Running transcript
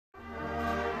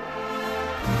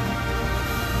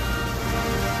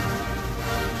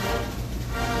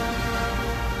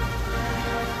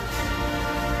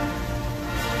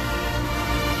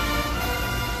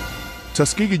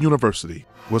Tuskegee University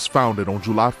was founded on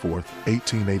July 4,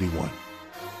 1881.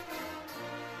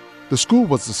 The school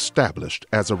was established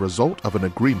as a result of an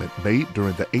agreement made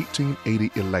during the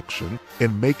 1880 election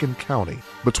in Macon County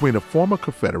between a former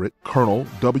Confederate, Colonel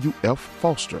W.F.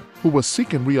 Foster, who was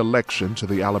seeking re-election to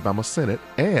the Alabama Senate,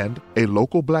 and a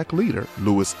local black leader,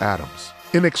 Lewis Adams.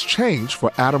 In exchange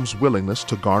for Adams' willingness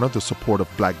to garner the support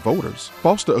of black voters,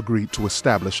 Foster agreed to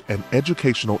establish an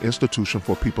educational institution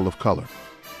for people of color.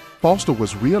 Foster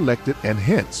was re-elected, and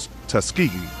hence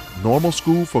Tuskegee Normal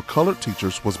School for Colored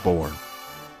Teachers was born.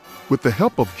 With the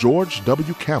help of George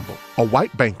W. Campbell, a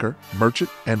white banker,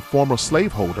 merchant, and former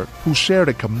slaveholder who shared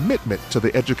a commitment to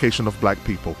the education of black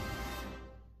people.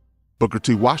 Booker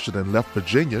T. Washington left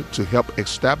Virginia to help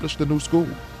establish the new school.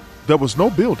 There was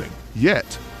no building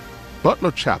yet.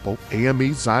 Butler Chapel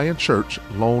AME Zion Church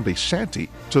loaned a shanty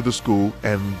to the school,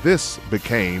 and this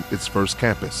became its first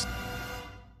campus.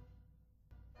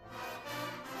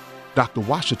 Dr.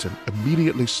 Washington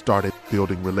immediately started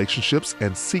building relationships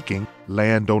and seeking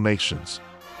land donations.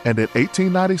 And in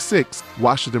 1896,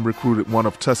 Washington recruited one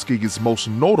of Tuskegee's most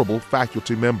notable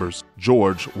faculty members,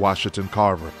 George Washington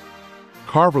Carver.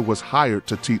 Carver was hired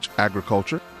to teach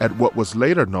agriculture at what was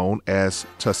later known as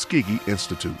Tuskegee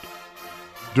Institute.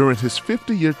 During his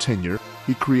 50-year tenure,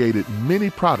 he created many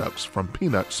products from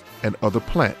peanuts and other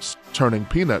plants, turning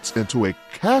peanuts into a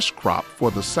cash crop for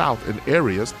the South in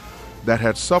areas that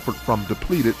had suffered from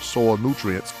depleted soil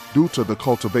nutrients due to the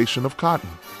cultivation of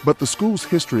cotton. But the school's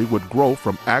history would grow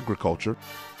from agriculture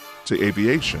to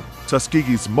aviation.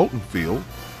 Tuskegee's Moulton Field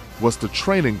was the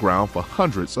training ground for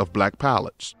hundreds of black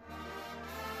pilots,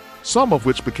 some of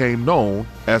which became known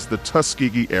as the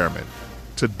Tuskegee Airmen.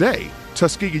 Today,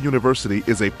 Tuskegee University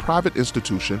is a private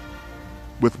institution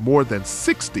with more than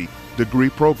 60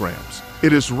 degree programs.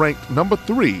 It is ranked number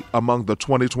 3 among the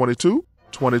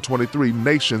 2022-2023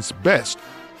 nation's best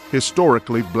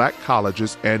historically black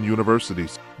colleges and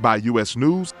universities by U.S.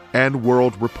 News and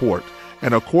World Report.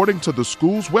 And according to the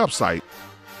school's website,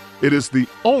 it is the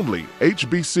only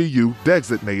HBCU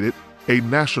designated a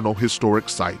National Historic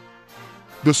Site.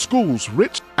 The school's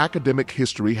rich academic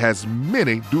history has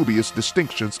many dubious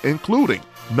distinctions, including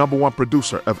 #1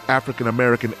 producer of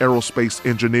African-American aerospace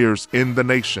engineers in the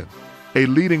nation, a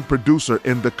leading producer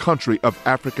in the country of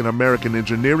African-American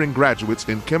engineering graduates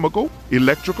in chemical,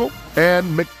 electrical,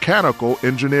 and mechanical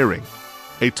engineering,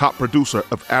 a top producer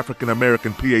of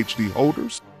African-American PhD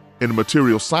holders in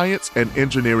material science and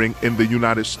engineering in the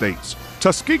United States.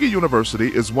 Tuskegee University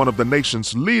is one of the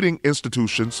nation's leading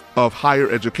institutions of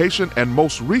higher education, and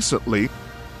most recently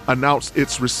announced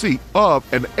its receipt of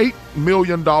an $8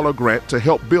 million grant to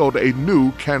help build a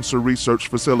new cancer research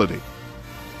facility.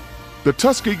 The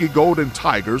Tuskegee Golden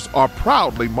Tigers are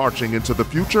proudly marching into the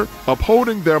future,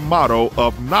 upholding their motto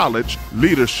of knowledge,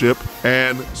 leadership,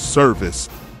 and service.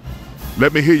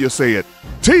 Let me hear you say it.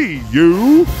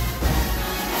 TU!